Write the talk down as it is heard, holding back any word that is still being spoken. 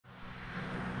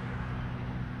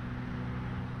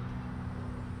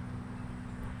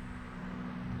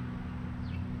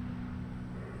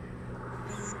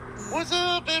What's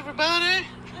up, everybody?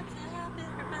 What's up,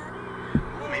 everybody?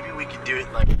 Well, maybe we could do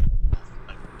it like a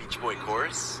Beach Boy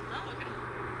chorus. Oh, okay.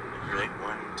 Ready?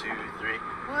 1, 2, 3.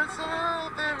 What's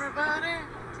up, everybody?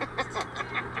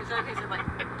 Is that like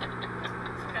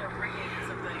some kind of ringing or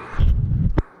something?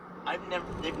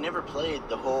 They've never played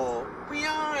the whole "We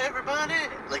Are Everybody."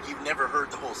 Like, you've never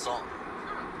heard the whole song.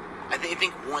 I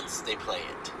think once they play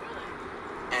it.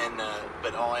 Really? And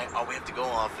but all we have to go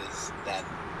off is that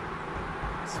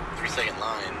 3-second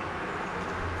line.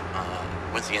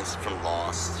 Once again, it's from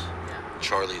Lost. Yeah.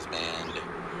 Charlie's band.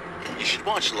 You should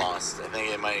watch Lost. I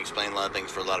think it might explain a lot of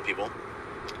things for a lot of people.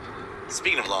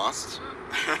 Speaking of Lost,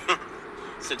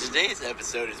 so today's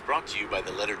episode is brought to you by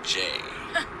the letter J.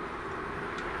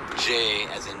 J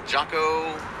as in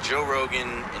Jocko, Joe Rogan,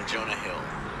 and Jonah Hill.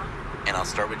 And I'll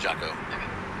start with Jocko.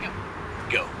 Okay,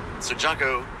 Go. So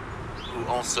Jocko, who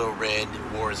also read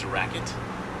War is a Racket,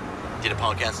 did a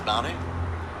podcast about it.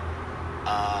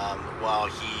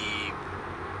 While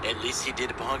at least he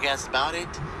did a podcast about it,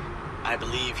 I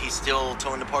believe he's still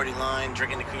towing the party line,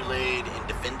 drinking the Kool-Aid, and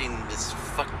defending this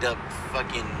fucked up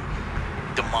fucking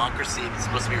democracy that's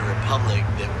supposed to be a republic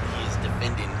that he's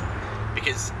defending.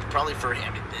 Because probably for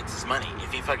him, it's his money.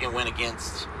 If he fucking went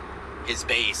against his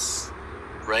base,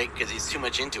 right? Because he's too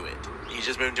much into it. He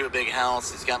just moved to a big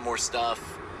house. He's got more stuff.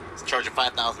 He's charging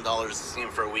 $5,000 to see him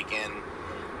for a weekend.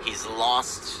 He's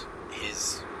lost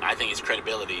his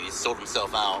credibility. He's sold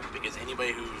himself out because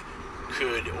anybody who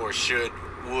could or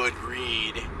would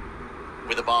read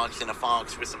with a box and a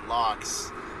fox with some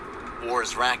locks,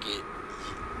 War's Racket,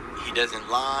 he doesn't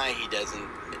lie. He doesn't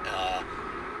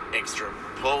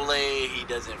extrapolate. He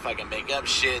doesn't fucking make up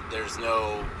shit.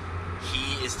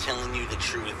 He is telling you the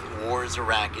truth. War is a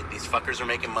racket. These fuckers are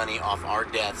making money off our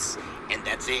deaths, and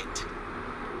that's it.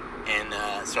 And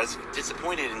so I was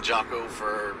disappointed in Jocko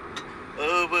for,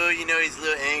 he's a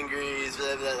little angry. He's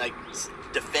like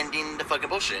defending the fucking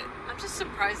bullshit. I'm just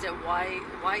surprised at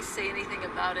why say anything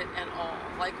about it at all.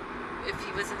 Like, if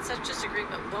he was in such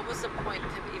disagreement, what was the point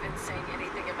of him even saying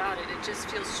anything about it? It just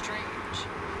feels strange.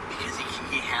 Because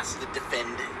he has to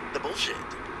defend the bullshit.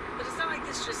 But it's not like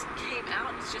this just came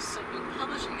out. It's just so new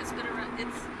publishing. It's been around.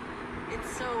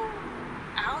 It's so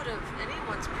out of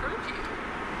anyone's purview.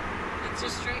 It's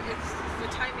just strange. The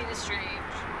timing is strange.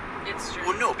 It's strange.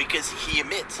 Well, no, because he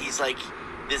admits, he's like,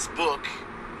 this book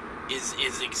is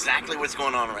exactly what's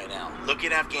going on right now. Look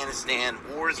at Afghanistan.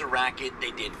 War is a racket.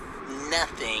 They did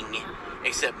nothing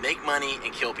except make money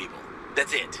and kill people.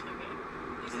 That's it.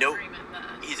 Okay.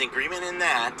 He's in agreement in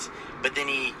that, but then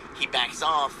he backs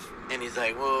off and he's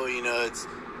like, well, it's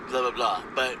blah blah blah.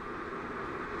 But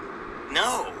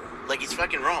no, like, he's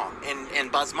fucking wrong.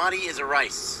 And basmati is a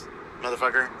rice,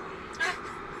 motherfucker.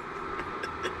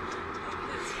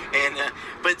 And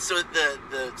but so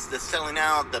the selling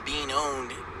out, the being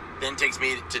owned, then takes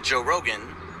me to Joe Rogan,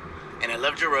 and I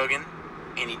love Joe Rogan,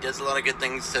 and he does a lot of good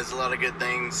things, says a lot of good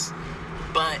things,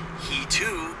 but he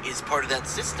too is part of that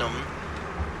system.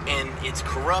 And it's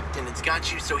corrupt, and it's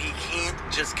got you, so he can't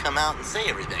just come out and say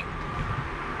everything.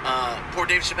 Poor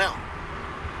Dave Chappelle.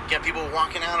 Got people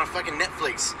walking out on fucking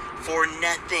Netflix for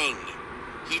nothing.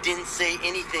 He didn't say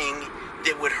anything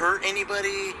that would hurt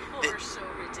anybody. People are so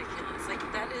ridiculous. Like,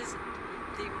 that is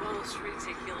the most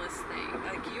ridiculous thing.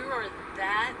 Like, you are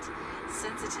that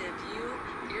sensitive.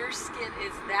 Your skin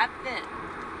is that thin.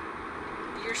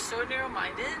 You're so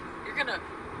narrow-minded. You're gonna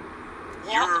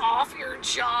walk off your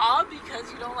job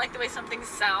because you don't like the way something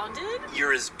sounded?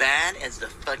 You're as bad as the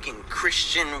fucking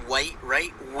Christian white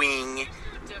right wing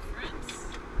Difference.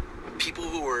 people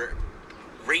who are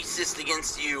racist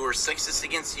against you or sexist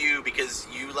against you because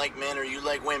you like men or you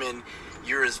like women.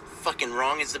 You're as fucking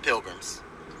wrong as the Pilgrims.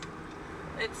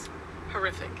 It's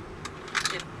horrific.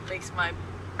 It makes my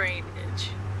brain itch.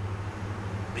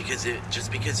 Because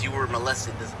just because you were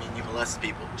molested doesn't mean you molest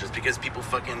people. Just because people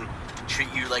fucking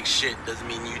treat you like shit doesn't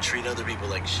mean you treat other people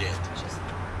like shit. Just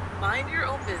mind your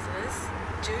own business,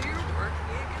 do your work,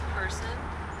 be a good person,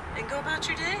 and go about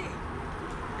your day.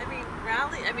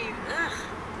 Ugh.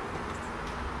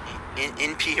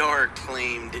 NPR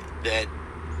claimed that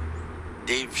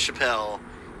Dave Chappelle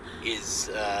is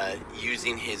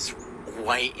using his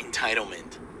white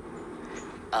entitlement.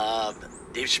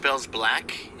 Dave Chappelle's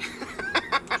black.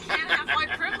 You can't have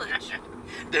white privilege.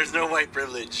 There's no white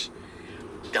privilege.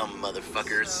 Dumb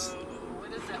motherfuckers. So,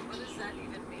 what does that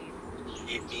even mean?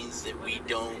 It means that we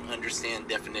don't understand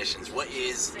definitions. What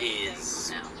is.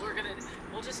 Now,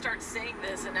 we'll just start saying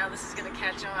this, and now this is gonna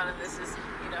catch on, and this is,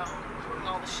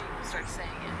 all the sheep will start saying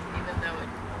it, even though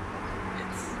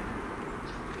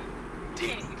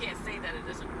you can't say that, it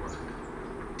doesn't work.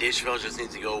 Dave Chappelle just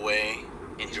needs to go away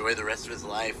enjoy the rest of his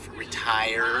life,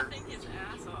 retire, Laughing his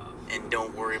ass off. and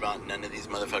don't worry about none of these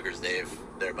motherfuckers, Dave.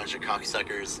 They're a bunch of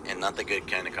cocksuckers, and not the good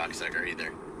kind of cocksucker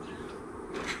either.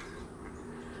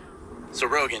 So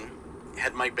Rogan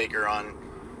had Mike Baker on,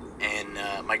 and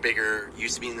Mike Baker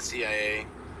used to be in the CIA.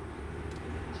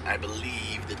 I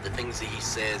believe that the things that he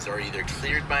says are either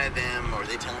cleared by them or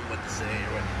they tell him what to say,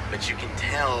 or what, but you can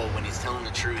tell when he's telling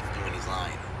the truth and when he's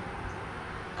lying.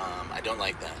 I don't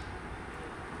like that.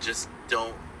 Just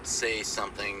don't say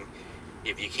something.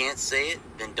 If you can't say it,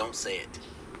 then don't say it.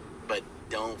 But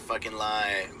don't fucking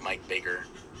lie, Mike Baker.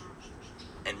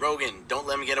 And Rogan, don't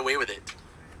let him get away with it.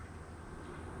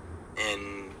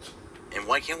 And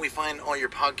why can't we find all your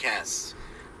podcasts?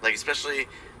 Like, especially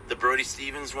the Brody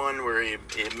Stevens one where he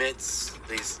admits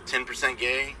that he's 10%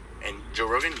 gay. And Joe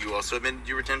Rogan, you also admitted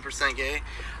you were 10% gay.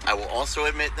 I will also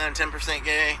admit that I'm 10%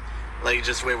 gay. Like,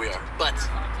 just the way we are. But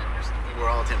we're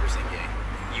all 10%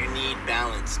 gay. You need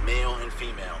balance, male and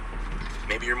female.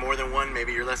 Maybe you're more than one,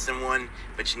 maybe you're less than one,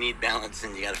 but you need balance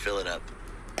and you gotta fill it up.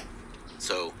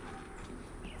 So,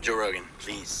 Joe Rogan,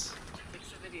 please. Fix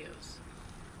the videos.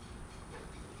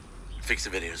 Fix the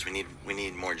videos. We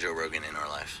need more Joe Rogan in our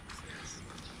life.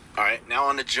 Alright, now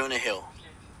on to Jonah Hill.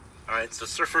 Alright, so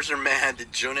surfers are mad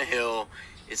that Jonah Hill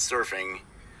is surfing.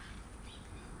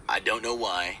 I don't know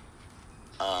why.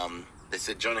 They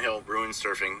said Jonah Hill ruined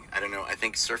surfing. I don't know. I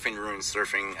think surfing ruins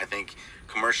surfing. I think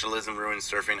commercialism ruins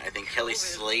surfing. I think Kelly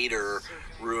Slater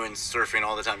ruins surfing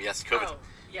all the time. Yes, COVID. Oh,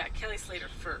 yeah, Kelly Slater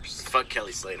first. Fuck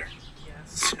Kelly Slater.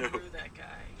 Yes, So- screw that guy.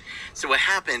 So what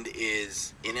happened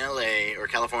is in LA or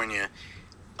California,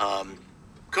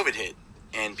 COVID hit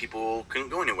and people couldn't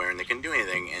go anywhere and they couldn't do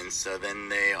anything. And so then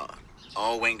they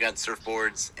all went and got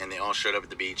surfboards and they all showed up at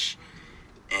the beach.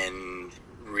 And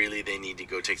really they need to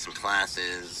go take some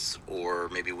classes, or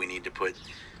maybe we need to put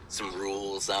some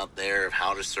rules out there of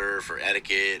how to surf or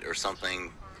etiquette or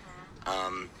something.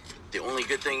 The only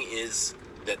good thing is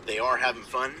that they are having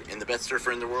fun, and the best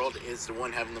surfer in the world is the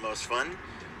one having the most fun.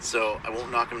 So I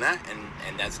won't knock him that,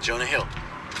 and that's Jonah Hill.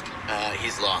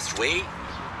 He's lost weight.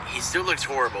 He still looks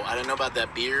horrible. I don't know about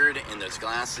that beard and those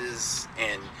glasses,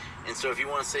 and so if you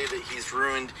want to say that he's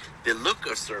ruined the look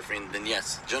of surfing, then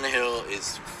yes, Jonah Hill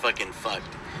is fucking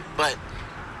fucked. But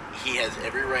he has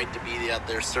every right to be out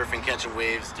there surfing, catching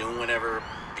waves, doing whatever,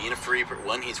 being a free person.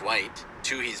 One, he's white.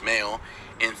 Two, he's male.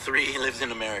 And three, he lives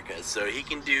in America. So he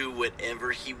can do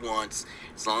whatever he wants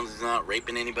as long as he's not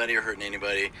raping anybody or hurting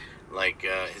anybody. Like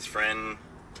his friend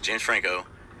James Franco.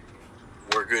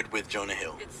 We're good with Jonah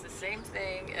Hill. It's the same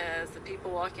thing as the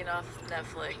people walking off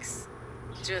Netflix.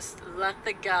 Just let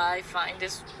the guy find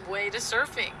his way to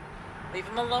surfing. Leave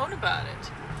him alone about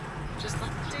it. Just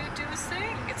let the dude do his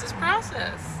thing. It's his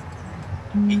process.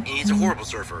 He's a horrible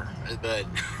surfer,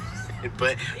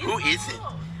 but who isn't?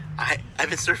 I've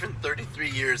been surfing 33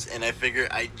 years, and I figure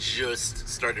I just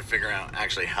started figuring out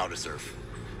actually how to surf.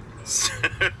 So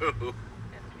And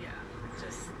yeah,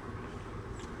 just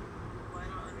I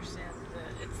don't understand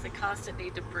it's the constant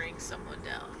need to bring someone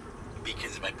down.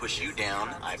 because if I push you down,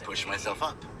 I push myself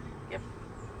up. Yep.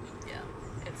 Yeah.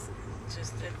 It's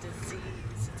just a disease.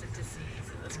 It's a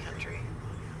disease in this country.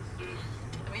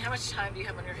 I mean, how much time do you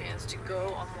have on your hands to go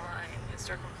online and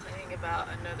start complaining about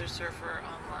another surfer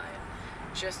online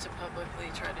just to publicly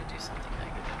try to do something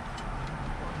negative?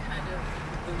 What kind of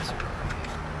loser are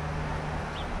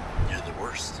you? You're the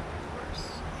worst. Worse.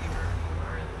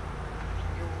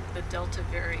 You're the Delta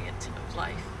variant of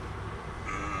life.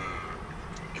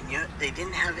 And yet they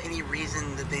didn't have any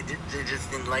reason that they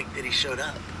just didn't like that he showed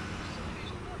up.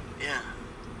 Yeah.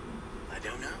 I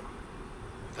don't know.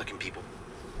 Fucking people.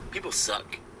 People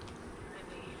suck.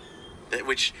 I mean,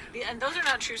 Which, and those are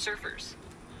not true surfers.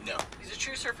 no. Because a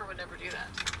true surfer would never do that.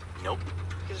 Nope.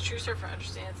 Because a true surfer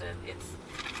understands that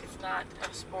it's not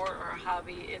a sport or a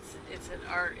hobby. It's an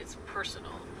art. It's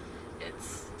personal.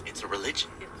 It's a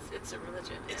religion. It's a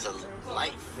religion. It's and a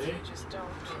life. You just don't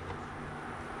do that.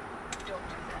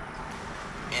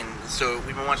 And so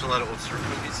we've been watching a lot of old surf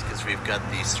movies because we've got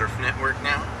the Surf Network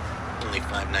now, only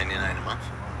 $5.99 a month.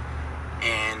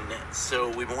 And so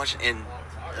we've been watching, and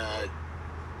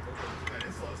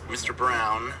Mr.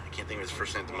 Brown, I can't think of his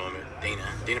first name at the moment,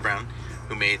 Dana Brown,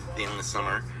 who made The Endless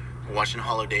Summer, we're watching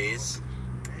Holidays,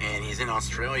 and he's in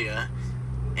Australia,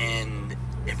 and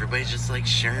everybody's just like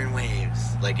sharing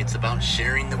waves. Like, it's about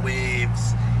sharing the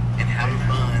waves and having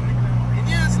fun. And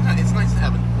yeah, it's nice to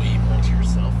have a wave all to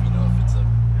yourself. You know, if it's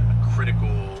a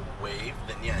critical wave,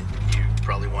 then yeah, you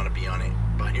probably want to be on it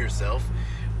by yourself.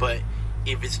 But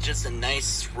if it's just a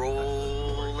nice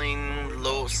rolling,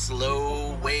 low,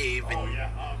 slow wave, and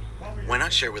why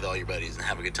not share with all your buddies and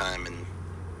have a good time? And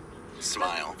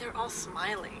smile. They're all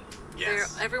smiling.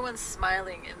 Yes. Everyone's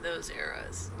smiling in those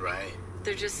eras. Right.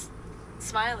 They're just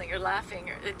smiling or laughing,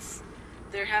 or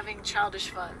they're having childish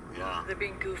fun. Yeah. They're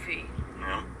being goofy.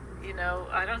 Yeah. You know,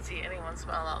 I don't see anyone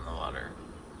smile out in the water.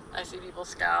 I see people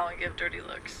scowl and give dirty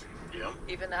looks. Yeah.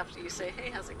 Even after you say, hey,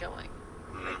 how's it going?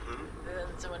 Mm-hmm. And then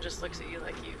someone just looks at you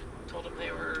like you told them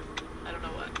they were, I don't know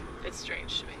what. It's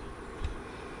strange to me.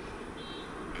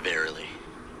 Verily.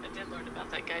 I did learn about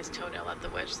that guy's toenail at the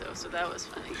wedge, though, so that was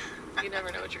funny. You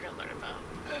never know what you're going to learn about.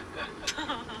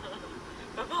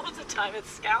 But most of the time, it's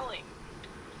scowling.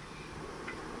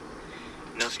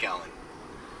 No scowling.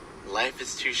 Life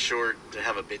is too short to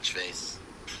have a bitch face.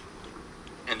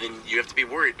 And then you have to be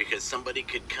worried because somebody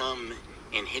could come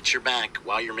and hit your back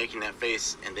while you're making that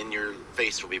face, and then your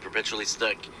face will be perpetually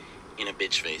stuck in a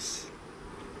bitch face.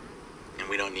 And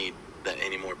we don't need that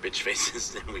any more bitch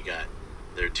faces than we got.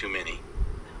 There are too many.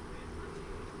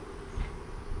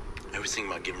 I was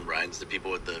thinking about giving rides to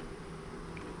people at the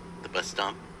bus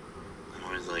stop. I'm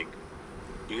always like,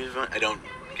 you guys want? I don't,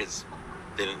 because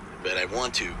they didn't, but I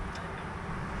want to.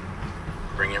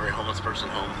 Bring every homeless person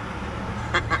home.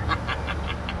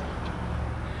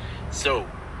 So,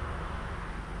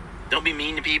 don't be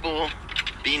mean to people.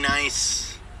 Be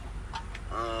nice.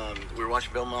 We were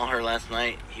watching Bill Maher last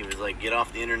night. He was like, get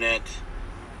off the internet.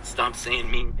 Stop saying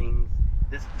mean things.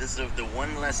 This is the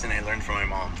one lesson I learned from my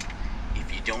mom.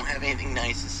 If you don't have anything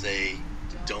nice to say,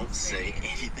 don't say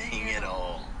anything at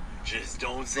all. Just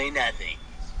don't say nothing.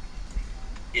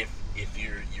 If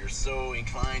you're so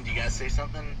inclined, you gotta say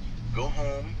something, go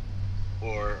home,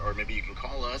 or maybe you can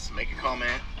call us, make a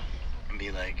comment, and be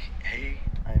like, hey,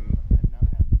 I'm not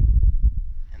happy.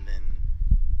 And then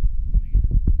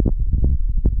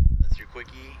that's your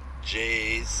quickie.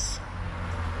 JJ.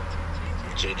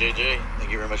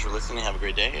 Thank you very much for listening. Have a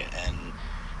great day, and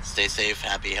stay safe,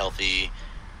 happy, healthy,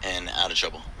 and out of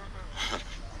trouble.